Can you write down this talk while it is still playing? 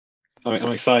I'm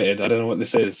excited. I don't know what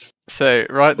this is. So,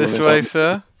 right this way,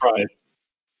 sir. Right.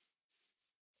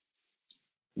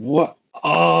 What?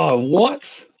 Oh,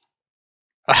 what?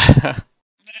 That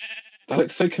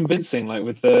looks so convincing, like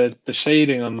with the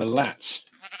shading on the latch.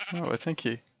 Oh, well, thank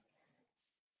you.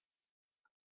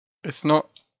 It's not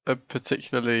a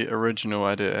particularly original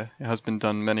idea. It has been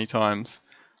done many times.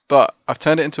 But I've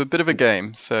turned it into a bit of a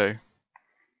game, so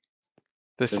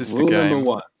this is the Rule number game.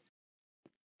 1.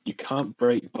 You can't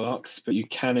break blocks, but you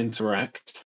can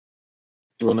interact.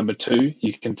 Rule number 2,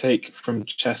 you can take from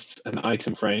chests and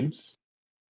item frames.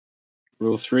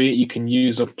 Rule 3, you can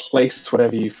use or place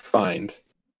whatever you find.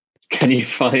 Can you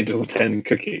find all 10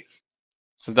 cookies?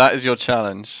 So that is your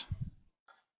challenge.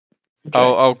 Okay.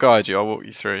 I'll guide you, I'll walk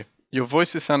you through. Your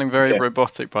voice is sounding very Okay.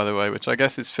 robotic, by the way, which I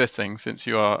guess is fitting since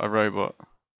you are a robot.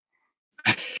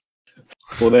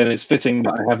 Well, then it's fitting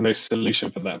that I have no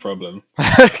solution for that problem.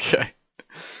 Okay.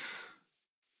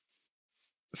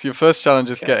 So your first challenge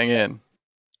is getting in.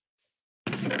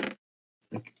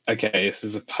 Okay, this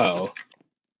is a pearl.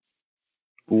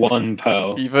 1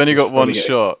 pearl. You've only got one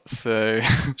shot, so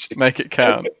make it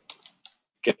count.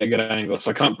 Get a good angle.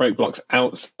 So I can't break blocks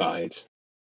outside.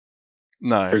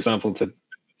 No. For example, to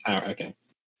tower. Okay.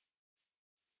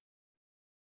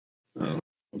 Oh,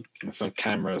 it's on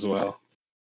camera as well.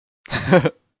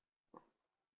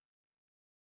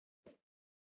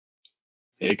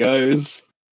 Here goes.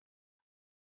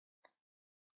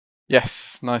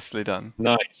 Yes, nicely done.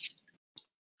 Nice.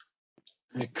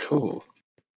 Oh, cool.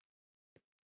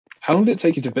 How long did it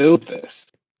take you to build this?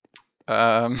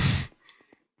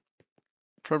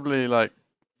 Probably like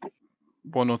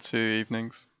 1 or 2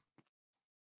 evenings.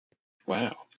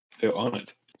 Wow, I feel honoured.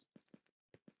 It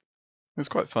was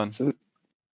quite fun. So,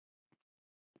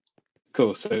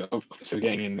 cool. So we're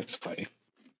getting in this way.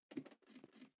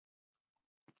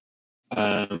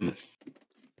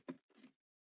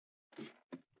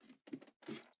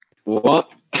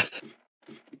 What?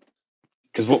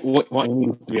 Because what you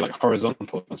need to be like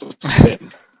horizontal and sort of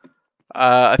spin.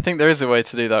 I think there is a way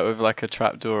to do that with like a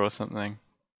trapdoor or something.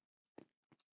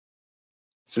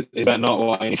 So is that not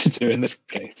what I need to do in this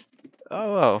case?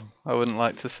 Oh well, I wouldn't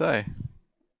like to say.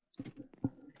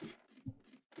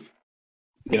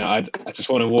 You know, I just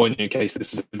want to warn you in case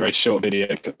this is a very short video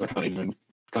because I can't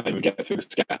even get through this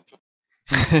gap.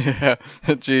 Yeah,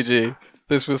 GG.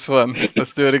 This was fun.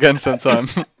 Let's do it again sometime.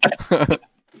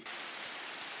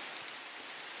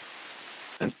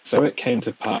 And so it came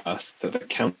to pass that the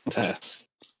Countess,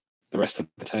 the rest of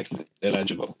the text is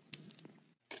illegible.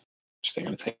 Just think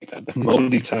I'm going to take that. The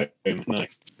moldy tome,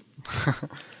 nice.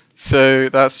 So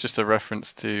that's just a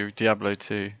reference to Diablo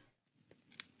 2.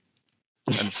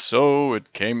 And so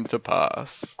it came to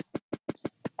pass.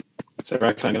 So I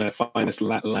reckon I'm going to find this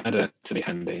ladder to be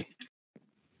handy.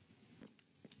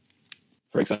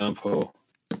 For example,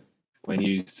 when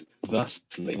used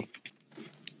thusly,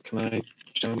 can I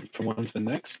jump from one to the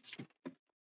next?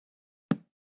 Or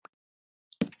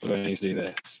do I need to do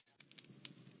this?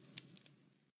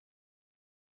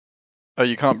 Oh,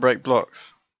 you can't break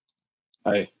blocks.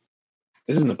 Oh, this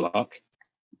isn't a block.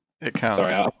 It counts.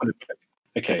 Sorry, I'll put it back.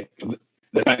 Okay,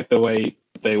 they're back the way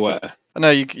they were.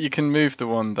 No, you can move the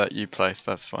one that you placed.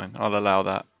 That's fine. I'll allow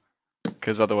that.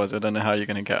 Because otherwise I don't know how you're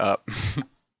going to get up.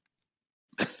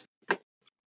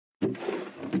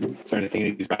 Is there anything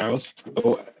in these barrels?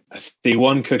 Oh, I see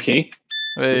 1 cookie.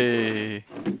 Hey.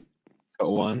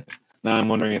 Got 1. Now I'm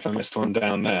wondering if I missed one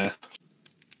down there.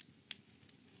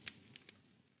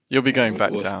 You'll be going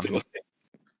back down. We'll see.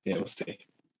 Yeah, we'll see.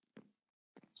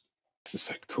 This is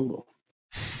so cool.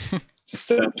 just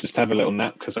have a little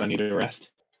nap because I need a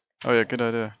rest. Oh yeah, good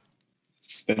idea.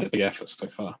 It's been a big effort so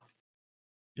far.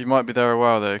 You might be there a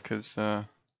while though, because there's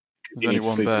only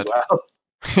one bed. Well.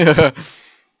 Yeah.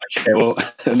 Okay, well,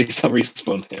 at least I'll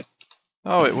respawn here.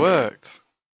 Oh, it worked.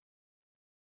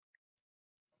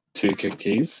 2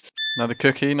 cookies. Another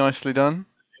cookie, nicely done.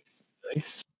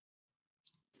 Nice.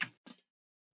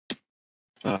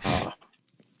 Ah.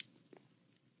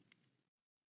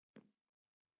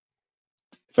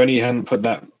 If only you hadn't put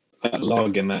that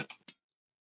log in that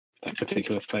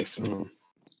particular place.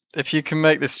 If you can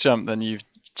make this jump, then you've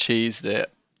cheesed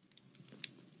it.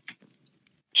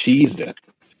 Cheesed it?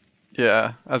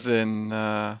 Yeah, as in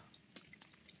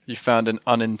you found an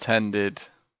unintended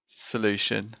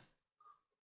solution.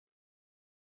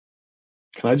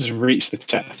 Can I just reach the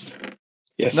chest?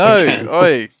 Yes, no, I can.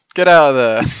 Oi, get out of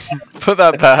there. Put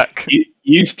that back.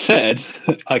 You said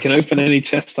I can open any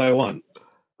chest I want.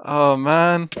 Oh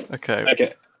man. Okay.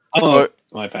 Okay. Oh,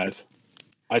 my bad.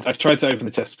 I tried to open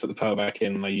the chest to put the pearl back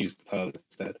in and I used the pearl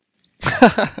instead.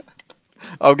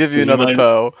 I'll give you another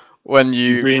pearl. when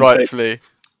you you reinstate- rightfully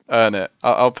earn it.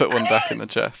 I'll put one back in the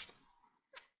chest.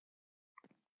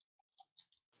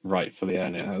 Rightfully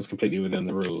earn it. That was completely within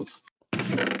the rules.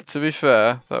 To be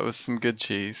fair, that was some good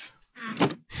cheese.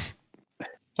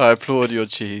 I applaud your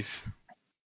cheese.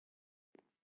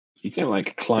 You don't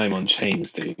like climb on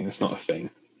chains, do you? That's not a thing.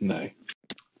 No.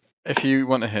 If you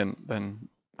want a hint, then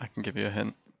I can give you a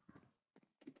hint.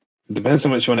 It depends how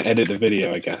much you want to edit the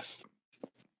video, I guess.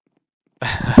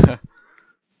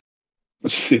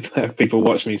 Just have people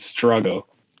watch me struggle.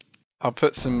 I'll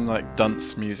put some like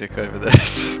Dunce music over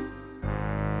this.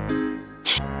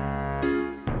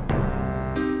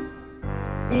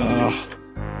 Ugh.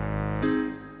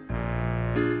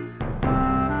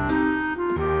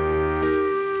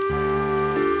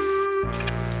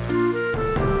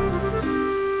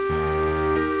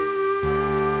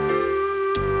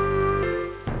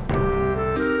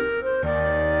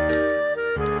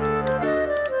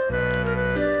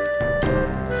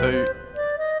 So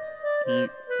you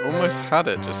almost had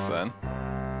it just then.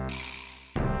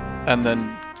 And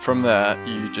then from there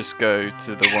you just go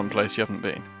to the one place you haven't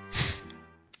been.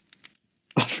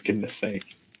 Oh, for goodness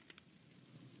sake.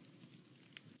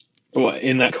 What,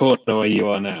 in that corner where you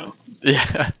are now?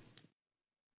 Yeah.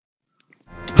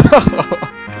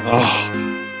 Oh.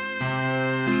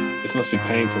 This must be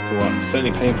painful to watch.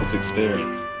 Certainly painful to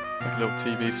experience. It's like a little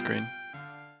TV screen.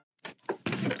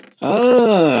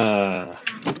 Ah.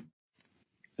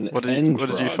 What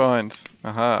did you find?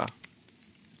 Aha.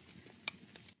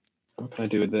 What can I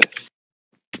do with this?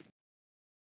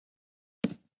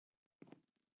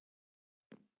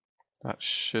 That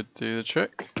should do the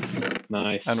trick.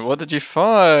 Nice. And what did you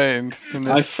find in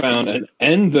I this? found an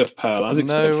ender pearl. I was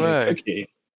No expecting way. a cookie.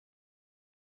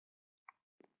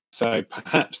 So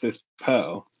perhaps this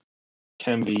pearl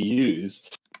can be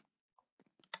used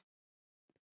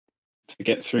to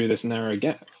get through this narrow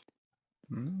gap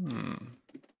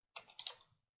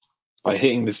by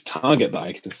hitting this target that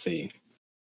I can see.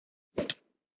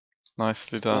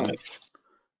 Nicely done. Right.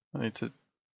 I need to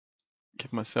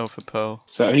give myself a pearl.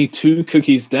 So only 2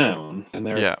 cookies down, and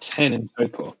there Yeah. are 10 in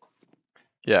total.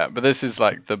 Yeah, but this is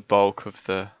like the bulk of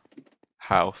the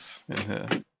house in here.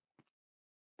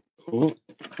 Oh,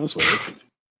 that was weird.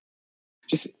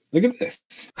 Just look at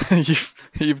this.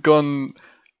 you've done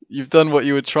what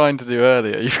you were trying to do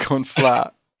earlier. You've gone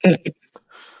flat.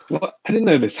 What? I didn't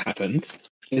know this happened.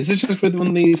 Is it just with one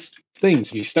of these things?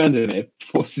 If you stand in it, it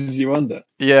forces you under.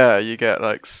 Yeah, you get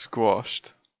like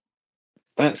squashed.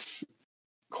 That's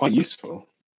quite useful.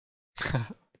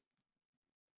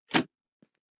 Did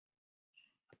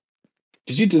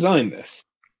you design this?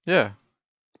 Yeah.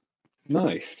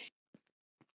 Nice.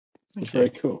 That's Thank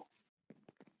very you. cool.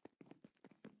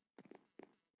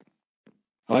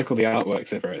 I like all the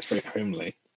artworks over it. It's very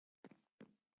homely.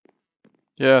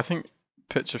 Yeah, I think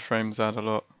picture frames add a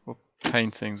lot, or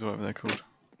paintings, whatever they're called.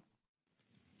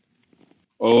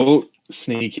 Oh,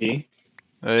 sneaky.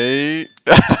 Hey,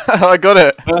 I got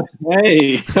it.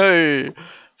 Hey. Hey,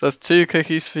 so that's 2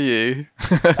 cookies for you.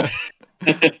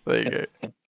 There you go.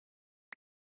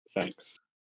 Thanks.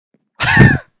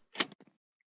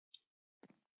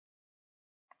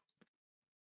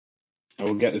 I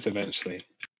will get this eventually.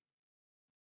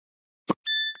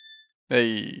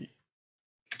 Hey,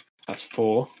 That's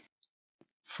 4.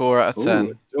 4 out of 10.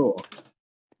 Ooh, a door.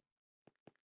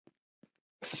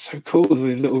 This is so cool with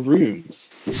these little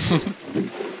rooms.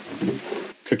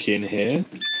 Cookie in here.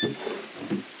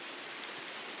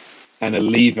 And a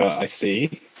lever, I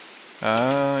see.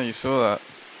 Ah, you saw that.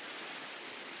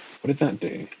 What did that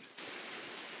do?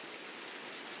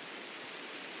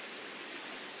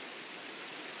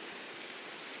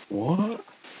 What?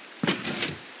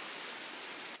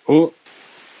 Oh.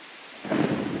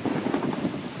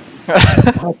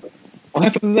 What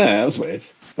happened there? That was weird.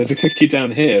 There's a cookie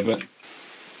down here, but...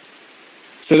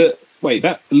 So that... Wait,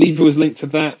 that lever was linked to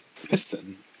that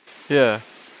piston? Yeah.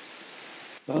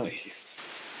 Nice.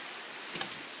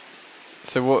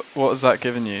 So what has that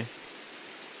given you?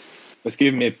 It's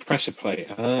giving me a pressure plate,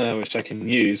 which I can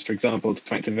use, for example,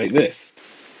 to activate this.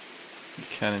 You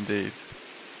can indeed.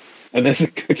 And there's a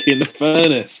cookie in the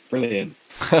furnace. Brilliant.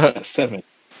 That's 7.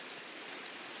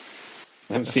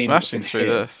 I haven't seen what's Smashing in through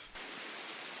here. this.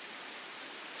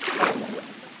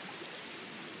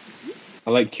 I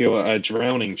like your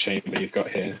drowning chamber you've got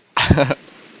here.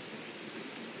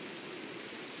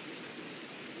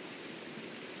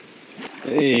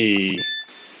 Hey,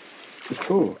 this is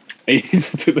cool. I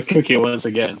took the cookie once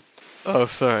again. Oh,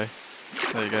 sorry.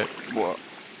 There you go. What?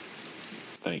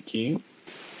 Thank you.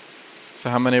 So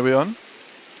how many are we on?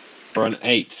 For an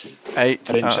 8. 8 I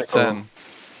didn't out of check all. 10.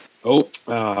 Oh,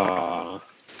 ah.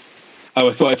 Oh,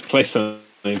 I thought I'd placed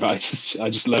something, but I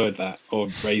just lowered that or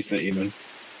raised it even.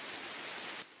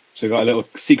 So we've got a little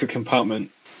secret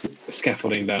compartment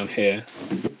scaffolding down here.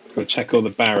 Let's go check all the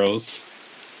barrels.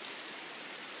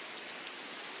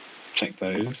 Check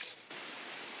those.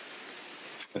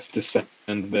 Let's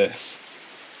descend this.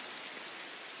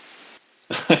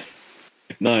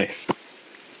 Nice.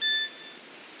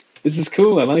 This is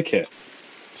cool. I like it.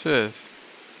 Cheers.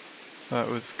 That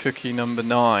was cookie number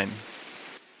 9.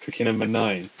 Cookie number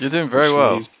 9. You're doing very Which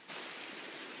well. leaves-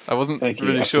 I wasn't Thank you.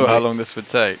 really After sure how my- long this would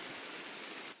take.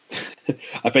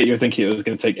 I bet you were thinking it was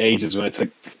going to take ages when it took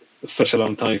such a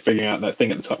long time figuring out that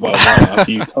thing at the top. Well,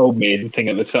 after you told me the thing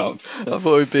at the top. I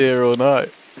thought we'd be here all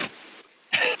night.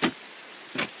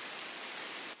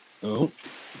 Oh,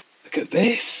 look at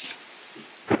this.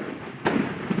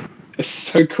 It's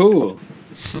so cool.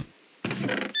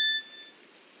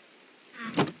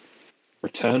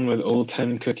 Return with all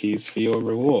 10 cookies for your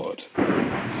reward.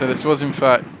 So this was in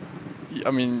fact,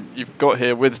 I mean, you've got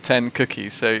here with 10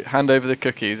 cookies, so hand over the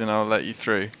cookies and I'll let you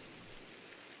through.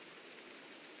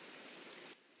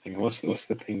 Hang on, what's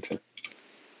the thing to...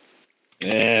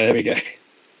 Yeah, there we go.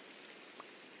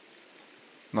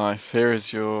 Nice, here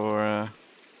is your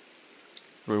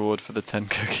reward for the 10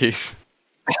 cookies.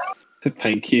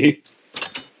 Thank you.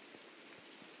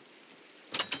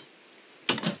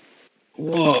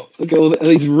 Whoa, look at all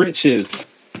these riches.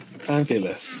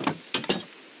 Fabulous.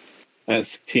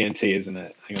 That's TNT, isn't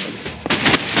it? Hang on.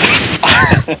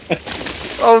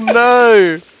 Oh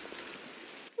no!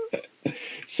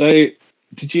 So,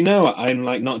 did you know I'm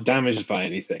like not damaged by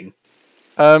anything?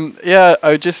 Yeah,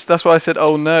 that's why I said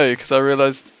oh no, because I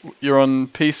realised you're on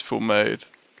peaceful mode.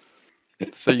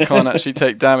 So you can't actually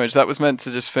take damage. That was meant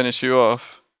to just finish you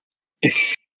off.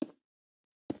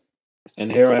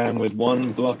 And here I am with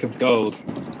 1 block of gold.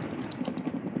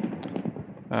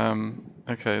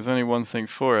 Okay, there's only one thing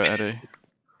for it, Eddie.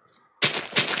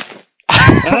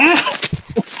 Ah!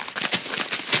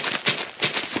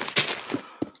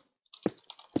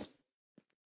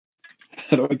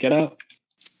 How do I get out?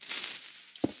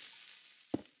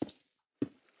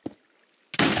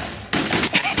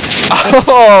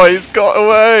 Oh, he's got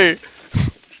away!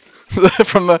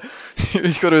 From the,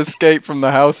 you've got to escape from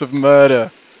the house of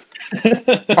murder.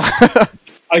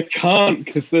 I can't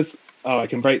because there's... Oh, I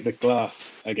can break the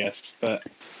glass, I guess, but...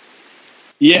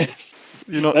 Yes!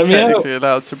 You're not Let me out. technically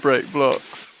allowed to break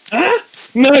blocks. Ah!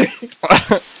 No!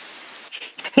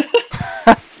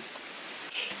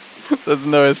 There's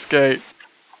no escape.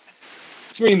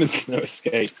 What do you mean there's no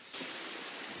escape?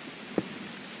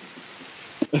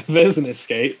 There's an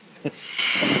escape.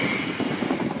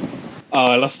 Oh,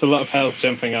 I lost a lot of health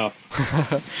jumping up.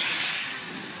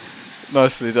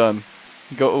 Nicely done.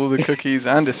 You got all the cookies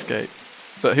and escaped.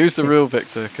 But who's the real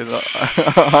victor? Because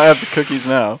I have the cookies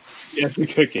now. You have the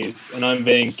cookies, and I'm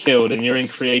being killed, and you're in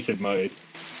creative mode.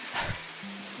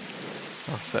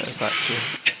 I'll set it back to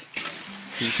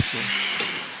peaceful.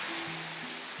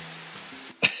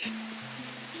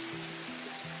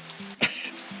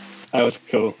 That was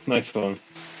cool. Nice one.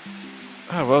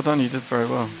 Oh, well done. You did very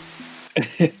well.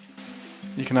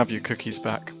 You can have your cookies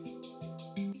back.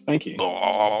 Thank you.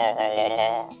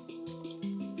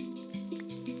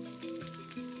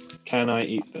 Can I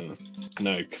eat them?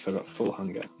 No, because I've got full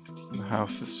hunger. The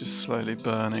house is just slowly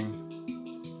burning.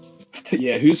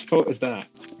 Yeah, whose fault is that?